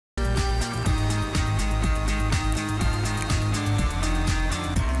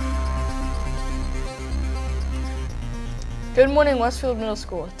Good morning, Westfield Middle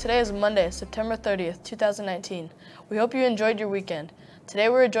School. Today is Monday, September 30th, 2019. We hope you enjoyed your weekend. Today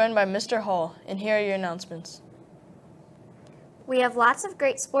we are joined by Mr. Hall, and here are your announcements. We have lots of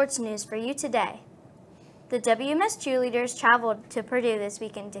great sports news for you today. The WMS cheerleaders traveled to Purdue this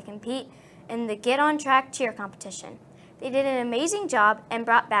weekend to compete in the Get On Track cheer competition. They did an amazing job and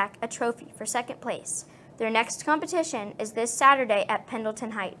brought back a trophy for second place. Their next competition is this Saturday at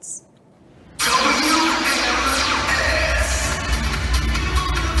Pendleton Heights.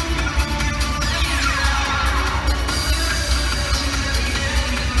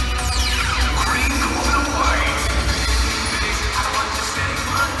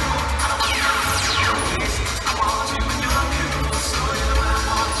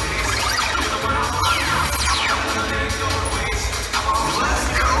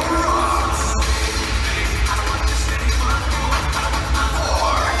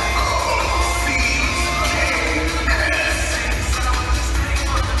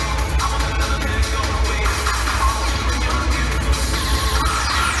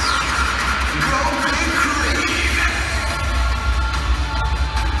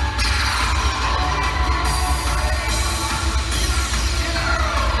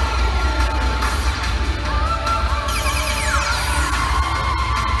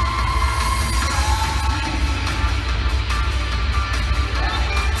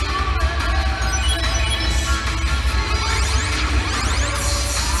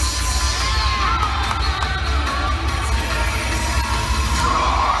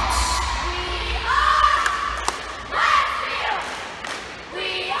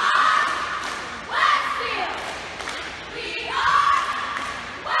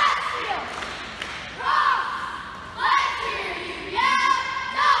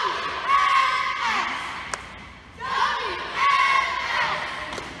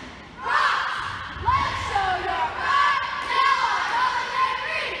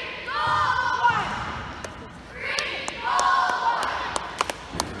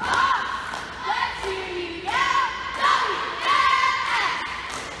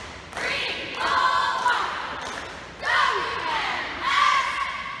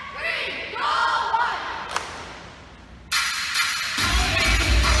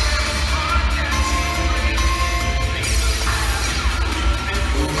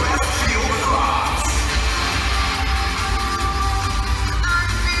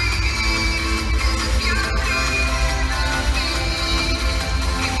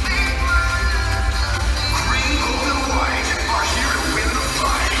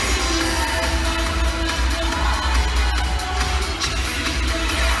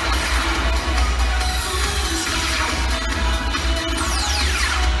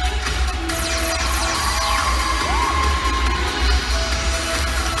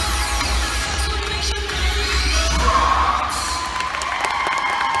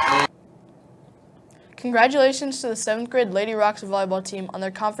 Congratulations to the 7th grade Lady Rocks volleyball team on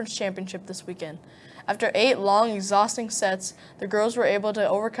their conference championship this weekend. After 8 long, exhausting sets, the girls were able to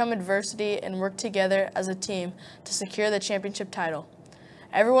overcome adversity and work together as a team to secure the championship title.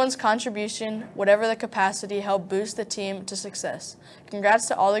 Everyone's contribution, whatever the capacity, helped boost the team to success. Congrats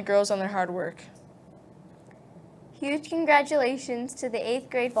to all the girls on their hard work. Huge congratulations to the 8th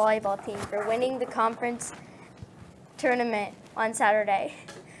grade volleyball team for winning the conference tournament on Saturday.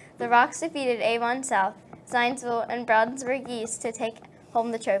 The Rocks defeated Avon South, Zionsville, and Brownsburg East to take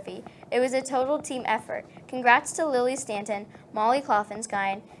home the trophy. It was a total team effort. Congrats to Lily Stanton, Molly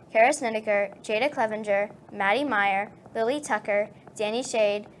Klofenskine, Kara Snedeker, Jada Clevenger, Maddie Meyer, Lily Tucker, Danny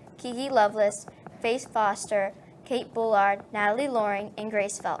Shade, Kiki Lovelace, Faith Foster, Kate Bullard, Natalie Loring, and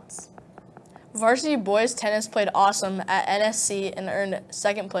Grace Phelps. Varsity boys tennis played awesome at NSC and earned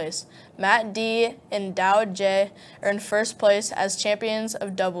second place. Matt D. and Dow J. earned first place as champions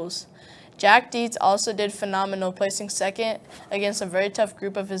of doubles. Jack Dietz also did phenomenal, placing second against a very tough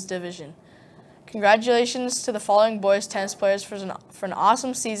group of his division. Congratulations to the following boys tennis players for an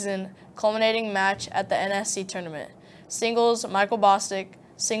awesome season, culminating match at the NSC tournament. Singles, Michael Bostic.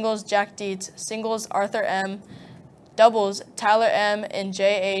 Singles, Jack Dietz. Singles, Arthur M. Doubles, Tyler M. and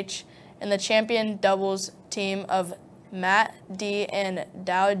J.H., and the champion doubles team of Matt D. and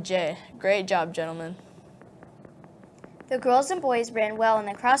Dow J. Great job, gentlemen. The girls and boys ran well in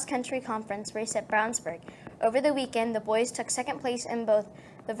the cross-country conference race at Brownsburg. Over the weekend, the boys took second place in both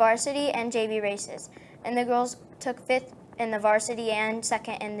the varsity and JV races, and the girls took fifth in the varsity and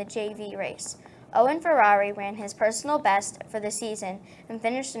second in the JV race. Owen Ferrari ran his personal best for the season and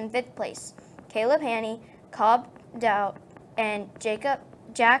finished in fifth place. Caleb Haney, Cobb Dow, and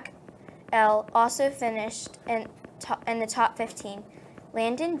Jack L. also finished in the top 15.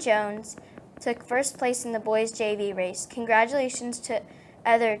 Landon Jones took first place in the boys JV race. Congratulations to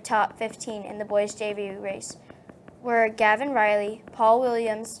other top 15 in the boys JV race were Gavin Riley, Paul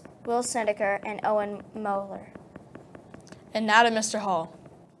Williams, Will Snedeker, and Owen Moeller. And now to Mr. Hall.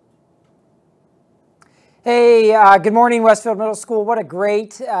 Hey, good morning, Westfield Middle School. What a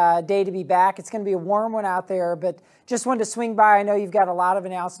great day to be back. It's going to be a warm one out there, but just wanted to swing by. I know you've got a lot of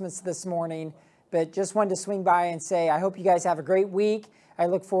announcements this morning, but just wanted to swing by and say I hope you guys have a great week. I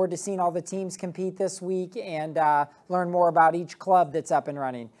look forward to seeing all the teams compete this week and learn more about each club that's up and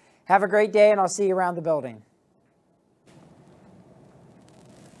running. Have a great day, and I'll see you around the building.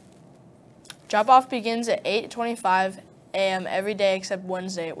 Drop-off begins at 8:25 a.m. every day except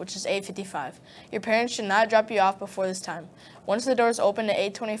Wednesday, which is 8:55. Your parents should not drop you off before this time. Once the doors open at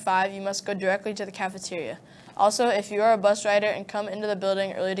 8:25, you must go directly to the cafeteria. Also, if you are a bus rider and come into the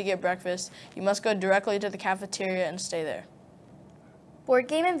building early to get breakfast, you must go directly to the cafeteria and stay there. Board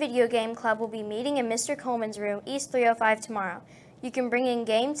Game and Video Game Club will be meeting in Mr. Coleman's room, East 305 tomorrow. You can bring in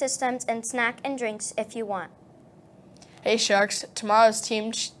game systems and snack and drinks if you want. Hey Sharks, tomorrow is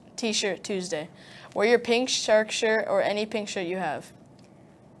Team T-shirt Tuesday. Wear your pink Shark shirt or any pink shirt you have.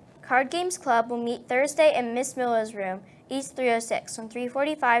 Card Games Club will meet Thursday in Miss Miller's room, East 306, from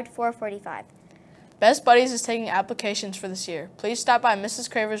 3:45 to 4:45. Best Buddies is taking applications for this year. Please stop by Mrs.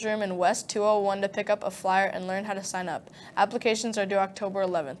 Craver's room in West 201 to pick up a flyer and learn how to sign up. Applications are due October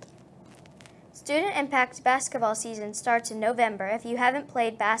 11th. Student Impact basketball season starts in November. If you haven't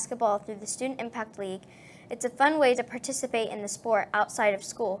played basketball through the Student Impact League, it's a fun way to participate in the sport outside of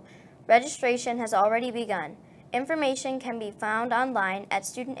school. Registration has already begun. Information can be found online at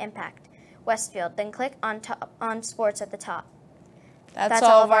Student Impact Westfield, then click on Sports at the top. That's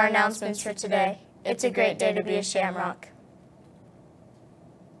all of our announcements for today. It's a great day to be a Shamrock.